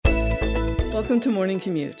Welcome to Morning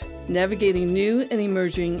Commute, navigating new and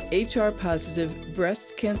emerging HR-positive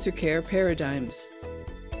breast cancer care paradigms.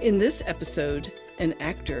 In this episode, an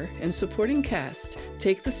actor and supporting cast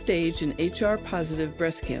take the stage in HR-positive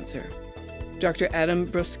breast cancer. Dr. Adam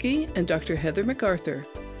Brofsky and Dr. Heather MacArthur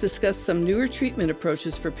discuss some newer treatment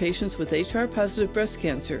approaches for patients with HR-positive breast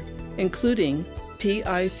cancer, including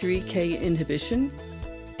PI3K inhibition,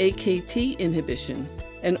 AKT inhibition,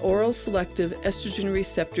 and oral selective estrogen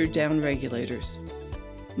receptor downregulators.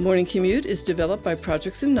 Morning Commute is developed by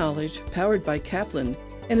Projects in Knowledge, powered by Kaplan,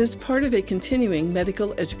 and is part of a continuing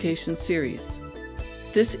medical education series.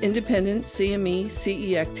 This independent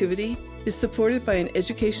CME-CE activity is supported by an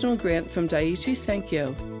educational grant from Daiichi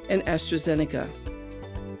Sankyo and AstraZeneca.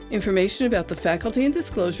 Information about the faculty and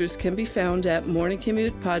disclosures can be found at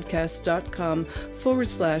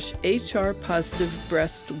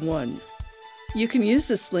morningcommute.com/HR-positive-breast1. You can use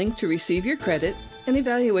this link to receive your credit and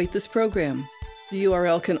evaluate this program. The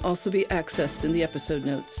URL can also be accessed in the episode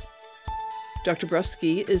notes. Dr.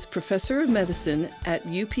 Brofsky is Professor of Medicine at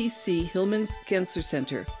UPC Hillman Cancer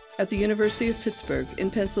Center at the University of Pittsburgh in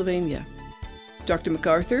Pennsylvania. Dr.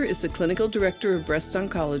 MacArthur is the Clinical Director of Breast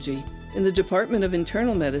Oncology in the Department of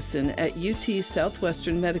Internal Medicine at UT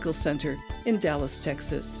Southwestern Medical Center in Dallas,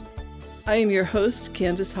 Texas. I am your host,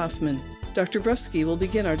 Candace Hoffman. Dr. Brofsky will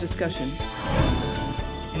begin our discussion.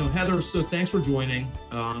 Heather, so thanks for joining.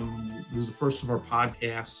 This is the first of our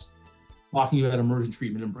podcasts talking about emergent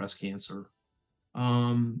treatment in breast cancer.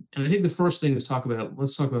 And I think the first thing is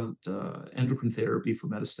let's talk about endocrine therapy for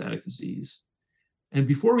metastatic disease. And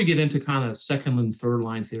before we get into kind of second and third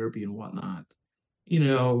line therapy and whatnot,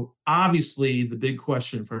 obviously the big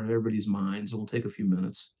question for everybody's minds, and we'll take a few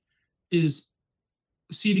minutes, is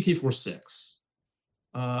CDK4/6.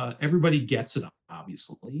 Everybody gets it,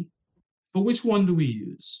 obviously, but which one do we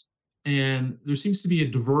use? And there seems to be a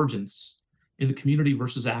divergence in the community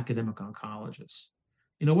versus academic oncologists.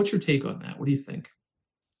 What's your take on that? What do you think?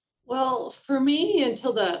 Well, for me,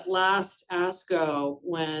 until that last ASCO,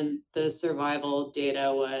 when the survival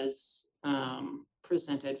data was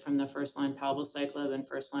presented from the first-line palbociclib and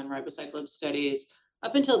first-line ribociclib studies,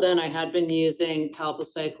 up until then, I had been using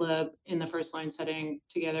palbociclib in the first-line setting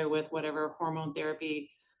together with whatever hormone therapy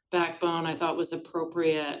backbone I thought was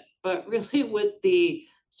appropriate. But really, with the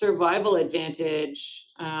survival advantage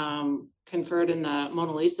conferred in the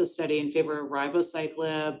Mona Lisa study in favor of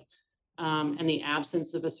ribociclib and the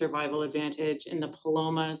absence of a survival advantage in the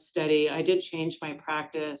Paloma study, I did change my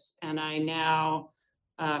practice, and I now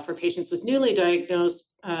for patients with newly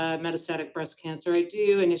diagnosed metastatic breast cancer, I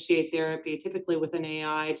do initiate therapy, typically with an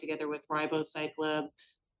AI together with ribociclib.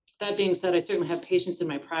 That being said, I certainly have patients in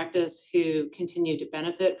my practice who continue to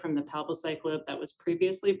benefit from the palbociclib that was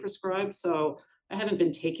previously prescribed. So I haven't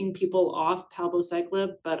been taking people off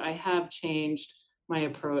palbociclib, but I have changed my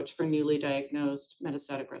approach for newly diagnosed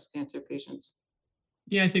metastatic breast cancer patients.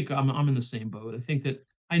 Yeah, I think I'm in the same boat. I think that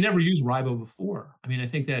I never used ribo before. I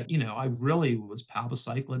think that, I really was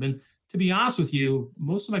palbociclib. And to be honest with you,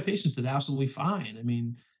 most of my patients did absolutely fine.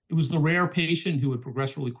 It was the rare patient who would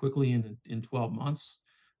progress really quickly in 12 months.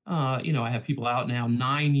 I have people out now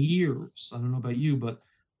 9 years. I don't know about you, but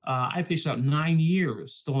I have patients out 9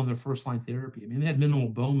 years still on their first-line therapy. They had minimal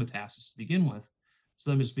bone metastasis to begin with. So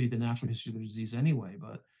that must be the natural history of the disease anyway.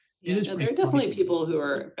 But there are definitely people who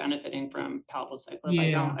are benefiting from palbociclib.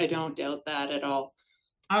 Yeah. I don't doubt that at all.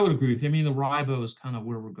 I would agree with you. The ribo is kind of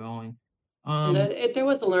where we're going. There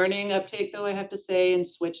was a learning uptake, though, I have to say, in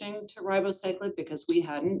switching to ribociclib because we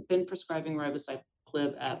hadn't been prescribing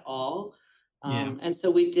ribociclib at all. And so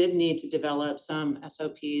we did need to develop some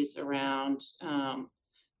SOPs around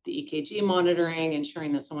the EKG monitoring,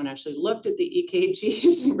 ensuring that someone actually looked at the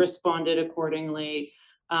EKGs and responded accordingly.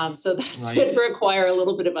 So that did require a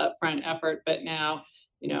little bit of upfront effort, but now,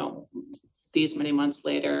 these many months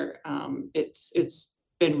later, it's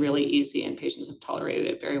been really easy and patients have tolerated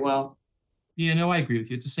it very well. Yeah, no, I agree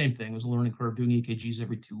with you. It's the same thing. It was a learning curve doing EKGs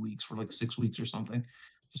every 2 weeks for like 6 weeks or something,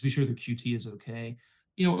 just to be sure the QT is okay.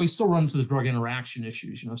 We still run into the drug interaction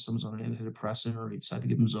issues. Someone's on an antidepressant or you decide to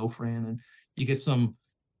give them Zofran and you get some,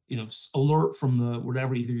 alert from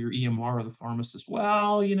either your EMR or the pharmacist.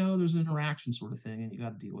 Well, there's an interaction sort of thing and you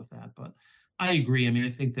got to deal with that. But I agree.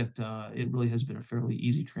 I think that it really has been a fairly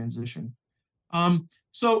easy transition.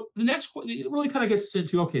 So the next, it really kind of gets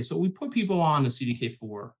into, okay, so we put people on the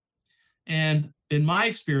CDK4 and in my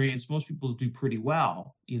experience, most people do pretty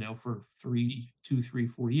well, for 2, 3,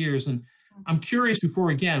 4 years. And I'm curious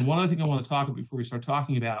one other thing I want to talk about before we start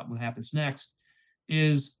talking about what happens next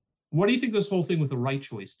is what do you think this whole thing with the right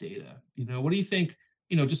choice data? What do you think,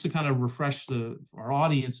 just to kind of refresh our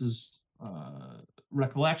audience's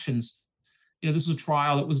recollections, This is a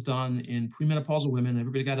trial that was done in premenopausal women.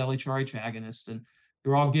 Everybody got LHRH agonist, and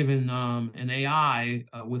they're all given an AI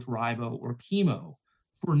with ribo or chemo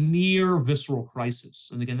for near visceral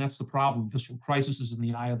crisis. And again, that's the problem. Visceral crisis is in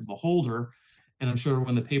the eye of the beholder. And I'm sure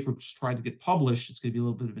when the paper's tried to get published, it's going to be a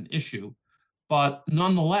little bit of an issue. But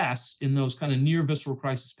nonetheless, in those kind of near visceral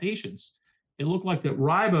crisis patients, it looked like that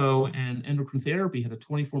ribo and endocrine therapy had a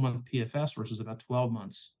 24-month PFS versus about 12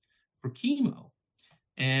 months for chemo.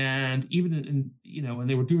 And even and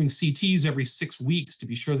they were doing CTs every 6 weeks to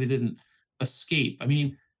be sure they didn't escape. I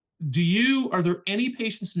mean, are there any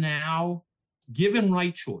patients now, given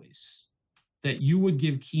right choice, that you would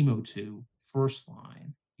give chemo to first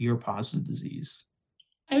line ER-positive disease?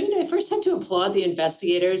 I mean, I first have to applaud the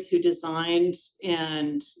investigators who designed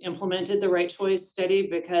and implemented the Right Choice study,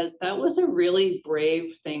 because that was a really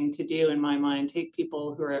brave thing to do in my mind. Take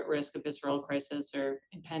people who are at risk of visceral crisis or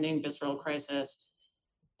impending visceral crisis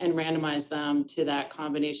and randomize them to that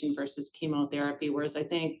combination versus chemotherapy. Whereas I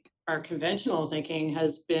think our conventional thinking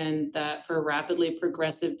has been that for rapidly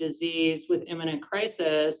progressive disease with imminent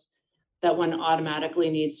crisis, that one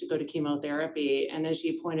automatically needs to go to chemotherapy. And as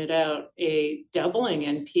you pointed out, a doubling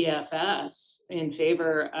in PFS in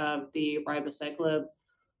favor of the ribociclib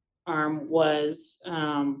arm was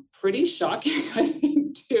pretty shocking, I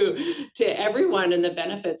think, to everyone. And the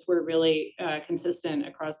benefits were really consistent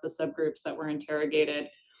across the subgroups that were interrogated.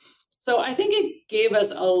 So I think it gave us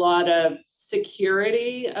a lot of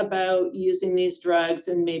security about using these drugs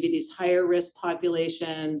in maybe these higher risk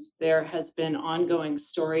populations. There has been ongoing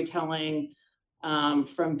storytelling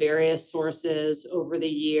from various sources over the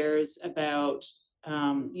years about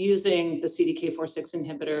using the CDK4/6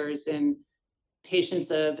 inhibitors in patients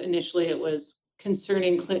of, initially it was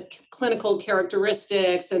concerning clinical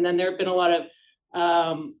characteristics, and then there have been a lot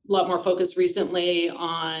more focus recently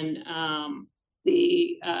on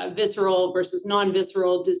the visceral versus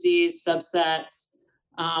non-visceral disease subsets.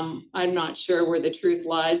 I'm not sure where the truth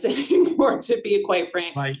lies anymore, to be quite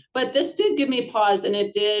frank. Right. But this did give me pause, and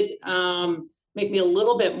it did make me a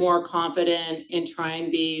little bit more confident in trying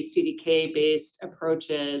the CDK-based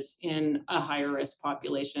approaches in a higher risk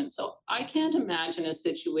population. So I can't imagine a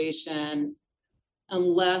situation,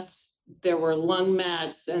 unless there were lung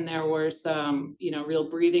mets and there were some, real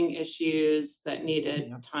breathing issues that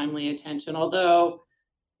needed timely attention. Although,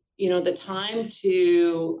 the time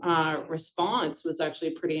to response was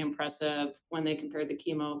actually pretty impressive when they compared the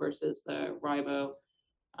chemo versus the ribo.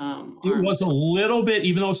 It was a little bit,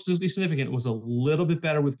 even though it's statistically significant, it was a little bit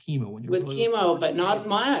better with chemo. But not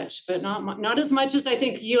much, not as much as I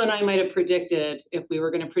think you and I might have predicted if we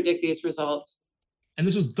were going to predict these results. And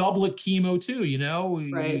this is doublet chemo too,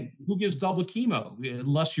 Right. Who gives doublet chemo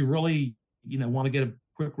unless you really, want to get a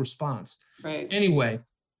quick response. Right. Anyway,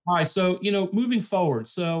 all right. So, moving forward.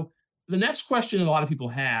 So the next question a lot of people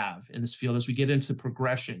have in this field as we get into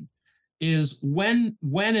progression is when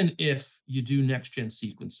and if you do next-gen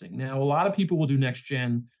sequencing. Now, a lot of people will do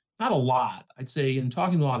next-gen, not a lot. I'd say in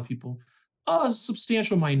talking to a lot of people, a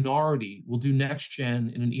substantial minority will do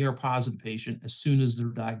next-gen in an ER-positive patient as soon as they're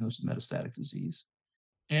diagnosed with metastatic disease.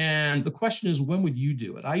 And the question is, when would you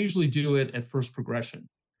do it? I usually do it at first progression.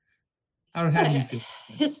 How do you feel?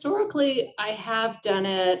 Historically, I have done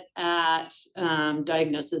it at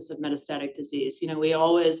diagnosis of metastatic disease. We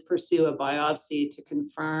always pursue a biopsy to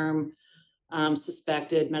confirm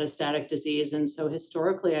suspected metastatic disease. And so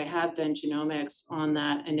historically, I have done genomics on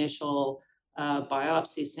that initial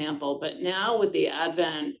biopsy sample. But now with the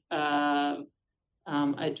advent of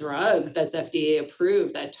a drug that's FDA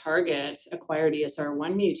approved that targets acquired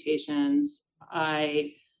ESR1 mutations,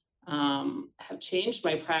 I have changed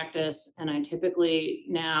my practice, and I typically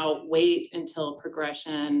now wait until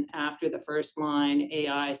progression after the first line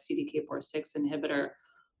AI CDK4/6 inhibitor.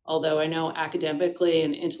 Although I know academically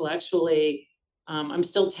and intellectually, I'm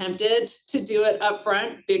still tempted to do it up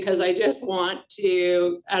front, because I just want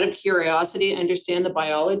to, out of curiosity, understand the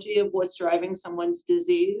biology of what's driving someone's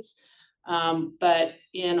disease. But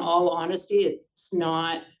in all honesty, it's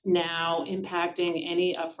not now impacting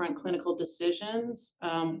any upfront clinical decisions,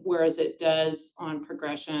 whereas it does on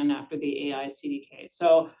progression after the AI CDK.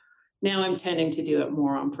 So now I'm tending to do it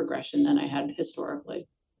more on progression than I had historically.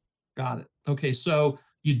 Got it. Okay, so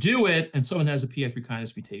you do it and someone has a PI3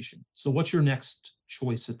 kinase mutation. So what's your next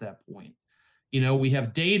choice at that point? We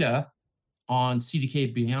have data on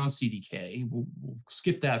CDK beyond CDK. We'll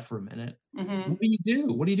skip that for a minute. Mm-hmm. What do you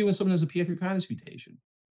do? What do you do when someone has a PI3 kinase mutation?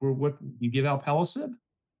 Or what you give alpelisib?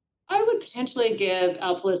 I would potentially give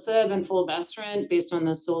alpelisib and fulvestrant based on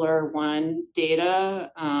the SOLAR-1 data,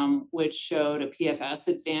 which showed a PFS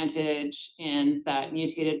advantage in that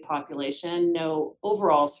mutated population. No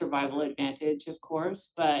overall survival advantage, of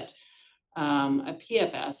course, but a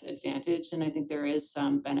PFS advantage, and I think there is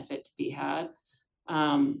some benefit to be had.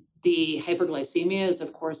 The hyperglycemia is,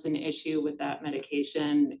 of course, an issue with that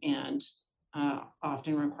medication and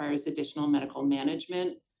often requires additional medical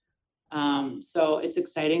management. So it's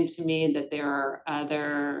exciting to me that there are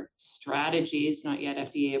other strategies, not yet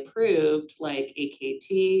FDA approved, like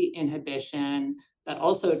AKT inhibition, that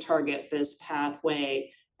also target this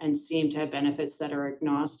pathway and seem to have benefits that are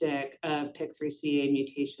agnostic of PIK3CA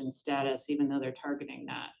mutation status, even though they're targeting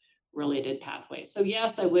that related pathway. So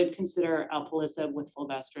yes, I would consider alpelisib with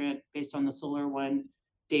fulvestrant based on the SOLAR-1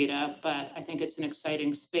 data, but I think it's an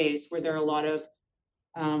exciting space where there are a lot of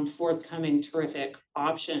forthcoming terrific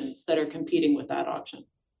options that are competing with that option.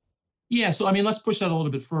 Yeah, so I mean, let's push that a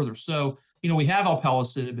little bit further. So, we have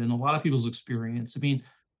alpelisib in a lot of people's experience. I mean,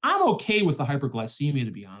 I'm okay with the hyperglycemia,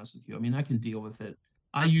 to be honest with you. I mean, I can deal with it.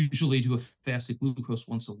 I usually do a fasted glucose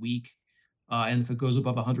once a week. And if it goes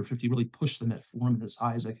above 150, really push the metformin as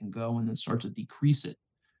high as I can go and then start to decrease it.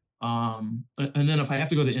 And then if I have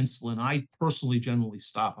to go to insulin, I personally generally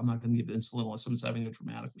stop. I'm not going to give insulin unless someone's having a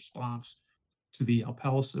dramatic response to the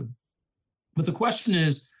alpelisib. But the question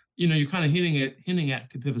is, you're kind of hinting at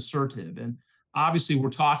capivasertib, and obviously we're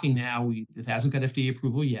talking now. It hasn't got FDA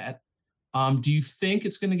approval yet. Do you think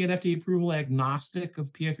it's going to get FDA approval agnostic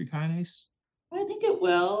of PI3 kinase? I think it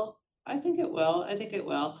will. I think it will. I think it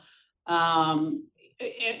will.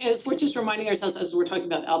 As we're just reminding ourselves, as we're talking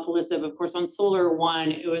about alpelisib, of course, on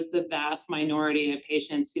SOLAR-1, it was the vast minority of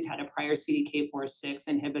patients who'd had a prior CDK4/6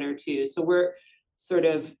 inhibitor too. So we're sort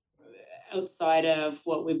of outside of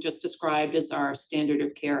what we've just described as our standard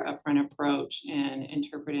of care upfront approach in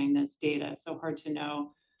interpreting this data. So hard to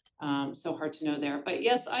know. There. But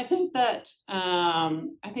yes, I think that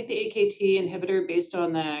I think the AKT inhibitor based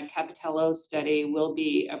on the Capitello study will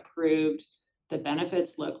be approved. The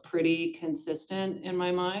benefits look pretty consistent in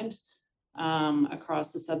my mind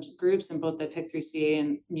across the subgroups in both the PIK3CA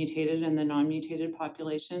and mutated and the non-mutated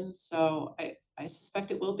populations. So I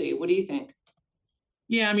suspect it will be. What do you think?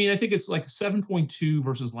 Yeah, I mean, I think it's like 7.2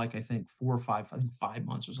 versus like, I think 4 or 5, I think 5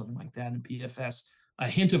 months or something like that in PFS, a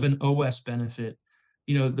hint of an OS benefit.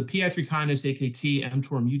 The PI3 kinase AKT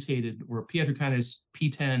mTOR mutated or PI3 kinase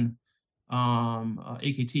PTEN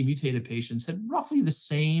AKT mutated patients had roughly the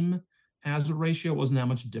same hazard ratio. It wasn't that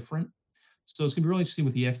much different. So it's going to be really interesting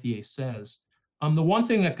what the FDA says. The one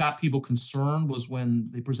thing that got people concerned was when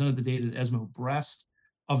they presented the data at ESMO Breast,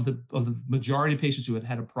 of the majority of patients who had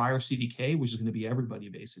had a prior CDK, which is going to be everybody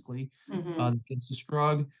basically, gets this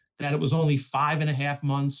drug, that it was only 5.5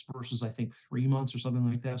 months versus I think 3 months or something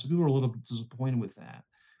like that. So people were a little bit disappointed with that.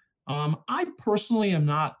 I personally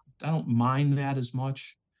I don't mind that as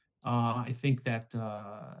much. I think that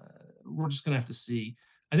we're just going to have to see.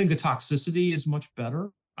 I think the toxicity is much better,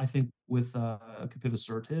 I think, with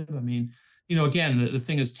capivasertib. I mean, again, the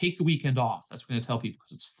thing is take the weekend off. That's what we're going to tell people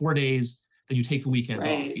because it's 4 days. Then you take the weekend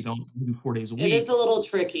off. You don't do 4 days a week. It is a little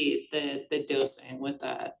tricky, the dosing with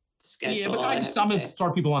that schedule. Yeah, but I just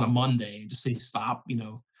start people on a Monday and just say stop it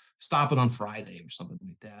on Friday or something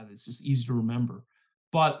like that. It's just easy to remember.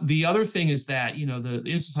 But the other thing is that, the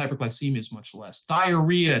instance hyperglycemia is much less.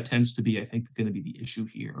 Diarrhea tends to be, I think, going to be the issue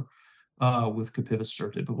here with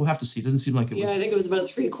capivasertib, but we'll have to see. It doesn't seem like it was. Yeah, I think it was about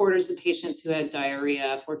 3/4 of patients who had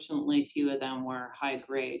diarrhea. Fortunately, few of them were high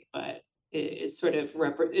grade, but it's sort of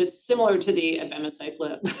it's similar to the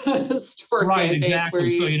abemaciclib story. Right, exactly.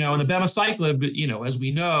 So, and abemaciclib, as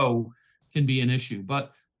we know, can be an issue.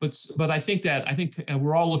 But I think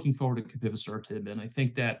we're all looking forward to capivasertib, and I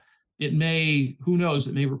think that it may, who knows,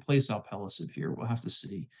 it may replace alpelisib here. We'll have to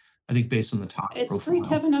see. I think based on the tox profile. It's great to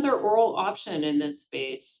have another oral option in this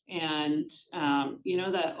space. And,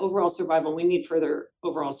 that overall survival, we need further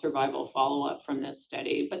overall survival follow-up from this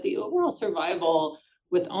study. But the overall survival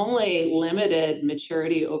with only limited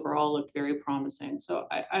maturity overall looked very promising. So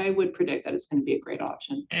I would predict that it's going to be a great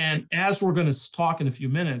option. And as we're going to talk in a few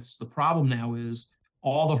minutes, the problem now is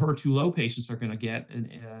all the HER2 low patients are going to get an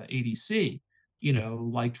ADC,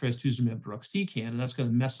 like trastuzumab deruxtecan, and that's going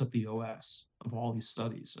to mess up the OS of all these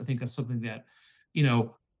studies. I think that's something that,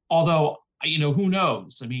 although, who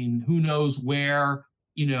knows? I mean, who knows where,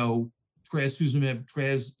 trastuzumab,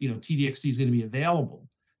 TDXT is going to be available.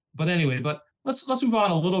 But anyway, let's move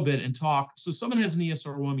on a little bit and talk. So someone has an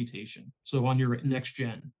ESR1 mutation. So on your next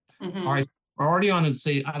gen, all right, are already on,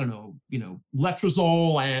 say, I don't know,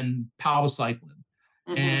 letrozole and palbociclib,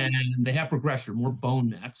 and they have progression, more bone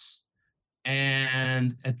mets.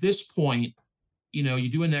 And at this point, you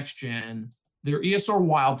do a next gen, they're ESR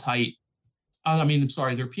wild type. Their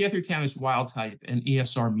PI3 count is wild type and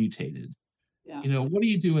ESR mutated. Yeah. What do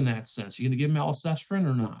you do in that sense? You going to give them elacestrant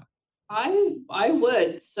or not? I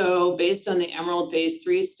would. So based on the Emerald phase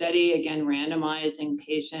 3 study, again, randomizing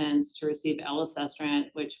patients to receive elacestrant,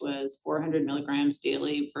 which was 400 milligrams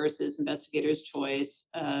daily versus investigator's choice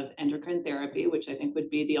of endocrine therapy, which I think would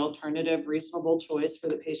be the alternative reasonable choice for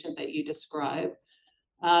the patient that you describe.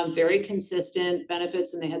 Very consistent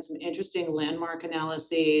benefits, and they had some interesting landmark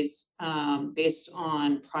analyses based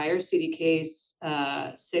on prior CDK6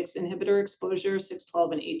 inhibitor exposure, 6,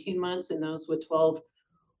 12, and 18 months, and those with 12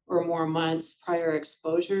 or more months prior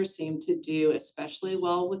exposure seem to do especially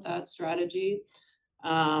well with that strategy.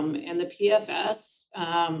 And the PFS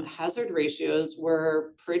hazard ratios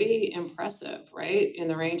were pretty impressive, right? In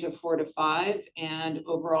the range of 4 to 5, and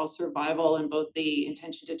overall survival in both the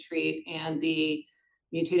intention to treat and the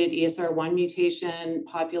mutated ESR1 mutation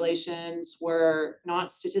populations were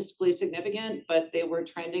not statistically significant, but they were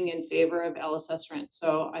trending in favor of elacestrant.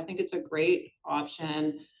 So I think it's a great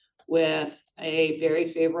option with a very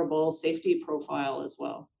favorable safety profile as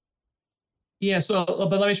well. Yeah, but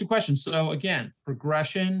let me ask you a question. So again,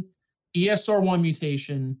 progression, ESR1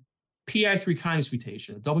 mutation, PI3 kinase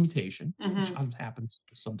mutation, a double mutation, which happens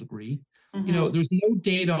to some degree. There's no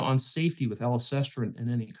data on safety with elacestrant in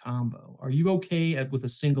any combo. Are you okay with a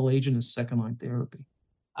single agent as second-line therapy?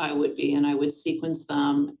 I would be, and I would sequence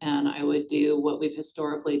them, and I would do what we've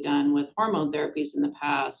historically done with hormone therapies in the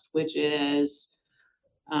past, which is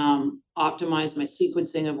optimize my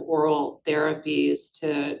sequencing of oral therapies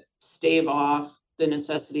to stave off the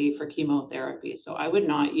necessity for chemotherapy. So I would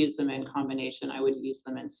not use them in combination. I would use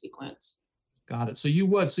them in sequence. Got it. So you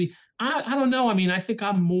would. See, I don't know. I think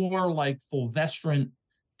I'm more like fulvestrant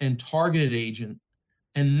and targeted agent,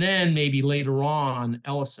 and then maybe later on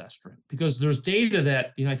elacestrant, because there's data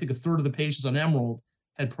that, I think a third of the patients on Emerald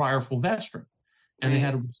had prior fulvestrant, and they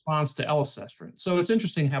had a response to elacestrant. So it's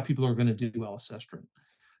interesting how people are going to do elacestrant.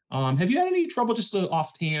 Have you had any trouble, just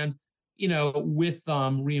offhand, with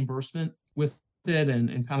reimbursement with it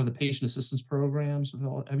and kind of the patient assistance programs?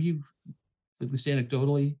 Have you, at least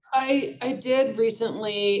anecdotally? I did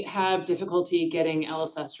recently have difficulty getting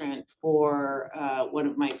elacestrant for one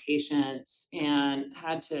of my patients, and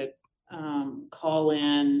had to call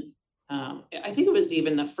in. I think it was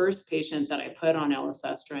even the first patient that I put on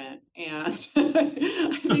elacestrant, and I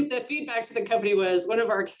think the feedback to the company was one of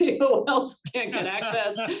our KOLs can't get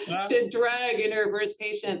access to drug in her first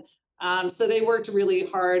patient. So they worked really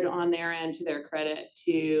hard on their end, to their credit,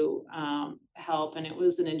 to help, and it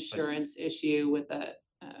was an insurance issue with a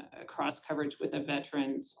cross coverage with a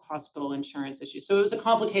veterans hospital insurance issue. So it was a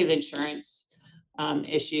complicated insurance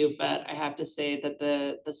issue, but I have to say that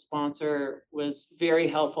the sponsor was very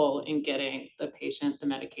helpful in getting the patient the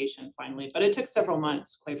medication finally. But it took several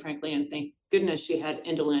months, quite frankly, and thank goodness she had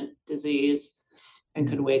indolent disease and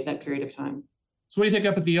could wait that period of time. So what do you think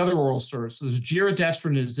up at the other oral SERDs? So there's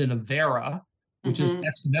giredestrant is in Avera, which is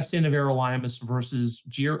exemestane everolimus versus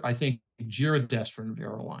giredestrant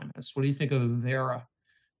everolimus. What do you think of Avera?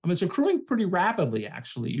 It's accruing pretty rapidly,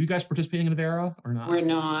 actually. Are you guys participating in Avera or not? We're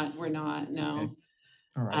not, no. Okay.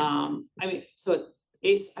 All right. So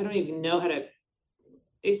ACE, I don't even know how to,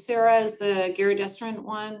 ACERA is the giredestrant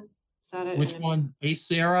one? Is that it? Which one?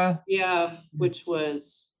 ACERA? Yeah, which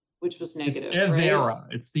was negative, it's Avera. right?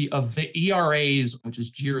 It's the ERAs, which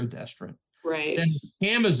is giredestrant. Right. Then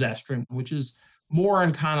camizestrant, which is more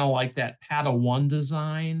in kind of like that PATA-1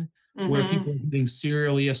 design, where people are getting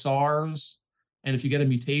serial ESRs. And if you get a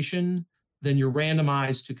mutation, then you're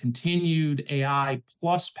randomized to continued AI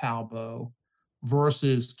plus Palbo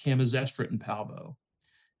versus camizestrant and Palbo.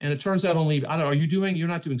 And it turns out only, I don't know, you're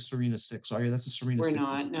not doing Serena 6, are you? That's a Serena 6. We're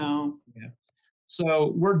not, no. Yeah.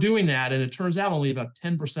 So we're doing that, and it turns out only about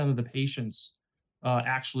 10% of the patients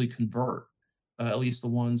actually convert, at least the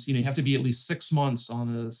ones, you have to be at least 6 months on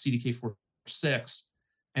a CDK4/6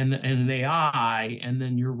 and an AI, and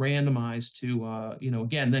then you're randomized to,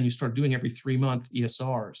 again, then you start doing every 3-month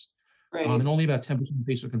ESRs. Right. And only about 10% of the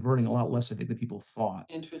patients are converting, a lot less, I think, than people thought.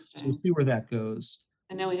 Interesting. So we'll see where that goes.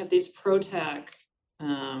 And now we have these PROTAC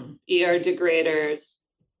ER degraders.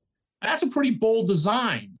 That's a pretty bold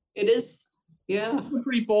design. It is, yeah. It's a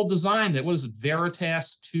pretty bold design. That, what is it,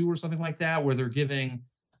 Veritas 2 or something like that, where they're giving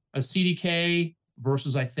a CDK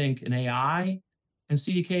versus, I think, an AI. And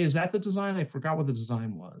CDK, is that the design? I forgot what the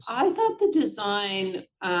design was. I thought the design,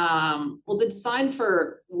 the design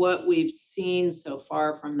for what we've seen so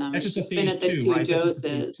far from them That's has just been at the 2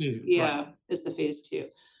 doses. Two, yeah, right. is the phase 2.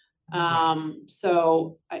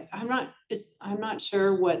 So I'm not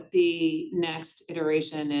sure what the next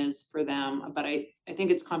iteration is for them, but I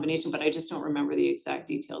think it's combination, but I just don't remember the exact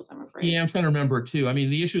details, I'm afraid. Yeah, I'm trying to remember it too. I mean,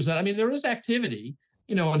 the issue is that, I mean, there is activity,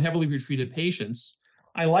 in heavily pretreated patients.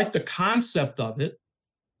 I like the concept of it.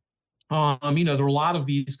 There are a lot of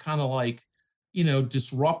these kind of like,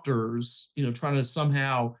 disruptors, trying to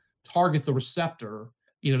somehow target the receptor,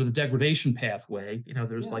 the degradation pathway.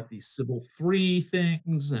 There's like these Sybil-3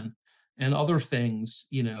 things and other things,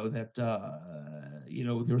 that,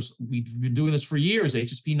 we've been doing this for years.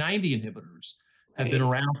 HSP90 inhibitors have been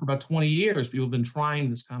around for about 20 years. People have been trying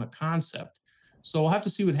this kind of concept. So we'll have to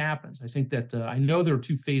see what happens. I think that, I know there are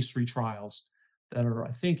 2 phase 3 trials that are,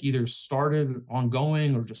 I think, either started,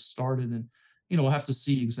 ongoing, or just started. And, we'll have to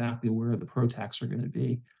see exactly where the PROTACs are going to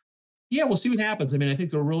be. Yeah, we'll see what happens. I mean, I think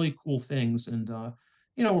they're really cool things, and,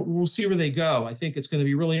 we'll see where they go. I think it's going to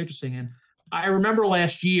be really interesting. And I remember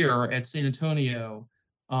last year at San Antonio,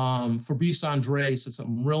 Fabrice Andre said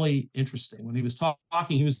something really interesting. When he was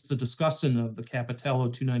talking, he was the discussant of the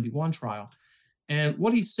Capitello 291 trial. And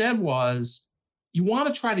what he said was, you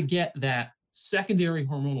want to try to get that secondary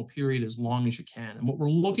hormonal period as long as you can. And what we're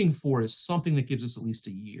looking for is something that gives us at least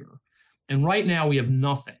a year. And right now we have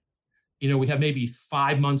nothing. We have maybe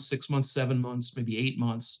 5 months, 6 months, 7 months, maybe 8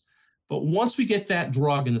 months. But once we get that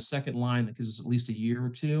drug in the second line that gives us at least a year or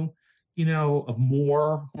two, of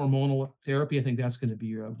more hormonal therapy, I think that's going to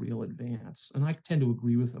be a real advance. And I tend to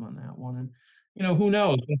agree with him on that one. And, who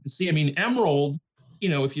knows? We'll have to see. I mean, Emerald,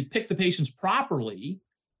 if you pick the patients properly,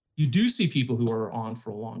 you do see people who are on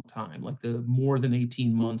for a long time, like the more than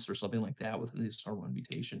 18 months or something like that with an AKTor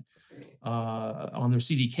mutation on their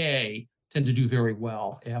CDK, tend to do very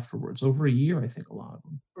well afterwards. Over a year, I think a lot of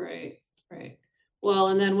them. Right. Well,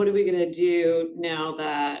 and then what are we going to do now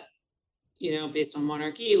that, based on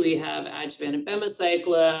Monarchy, we have adjuvant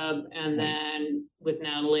abemaciclib, and then with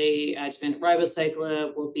Natalie, adjuvant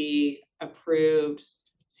ribociclib will be approved.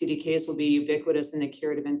 CDKs will be ubiquitous in the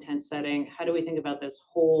curative intent setting. How do we think about this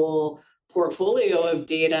whole portfolio of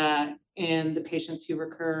data and the patients who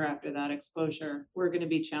recur after that exposure? We're going to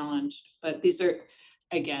be challenged, but these are,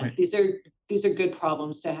 again, these are good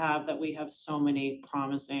problems to have, that we have so many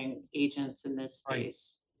promising agents in this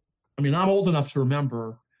space. I mean, I'm old enough to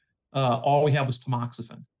remember all we had was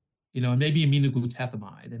tamoxifen, and maybe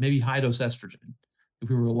aminoglutethimide, and maybe high-dose estrogen, if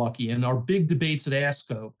we were lucky. And our big debates at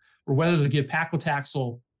ASCO were whether to give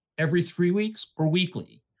paclitaxel every 3 weeks or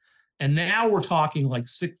weekly. And now we're talking like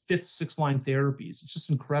 5th, 6th-line therapies. It's just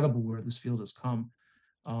incredible where this field has come,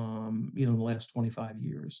 in the last 25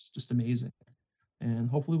 years. Just amazing. And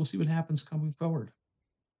hopefully we'll see what happens coming forward.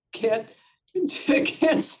 Can't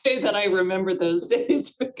say that I remember those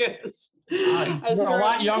days, because you're a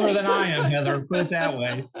lot younger than I am, Heather. Put it that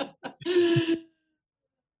way.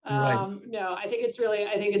 No, I think it's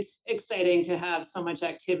exciting to have so much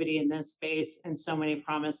activity in this space and so many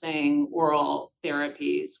promising oral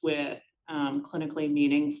therapies with clinically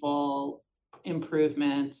meaningful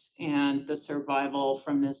improvements, and the survival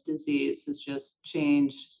from this disease has just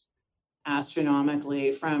changed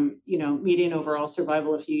astronomically. From, median overall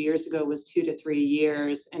survival a few years ago was 2 to 3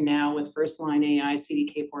 years, and now with first line AI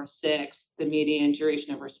CDK4/6, the median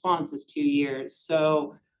duration of response is 2 years.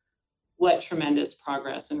 So what tremendous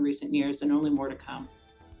progress in recent years, and only more to come.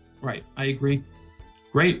 Right, I agree.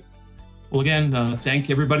 Great. Well, again,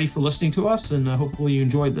 thank everybody for listening to us, and hopefully you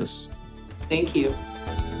enjoyed this. Thank you.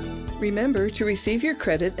 Remember, to receive your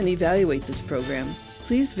credit and evaluate this program,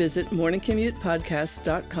 please visit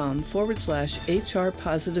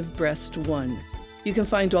morningcommutepodcast.com/HR-positive-breast1. You can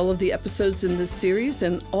find all of the episodes in this series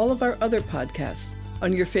and all of our other podcasts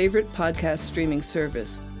on your favorite podcast streaming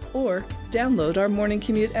service, or download our Morning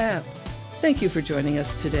Commute app. Thank you for joining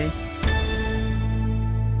us today.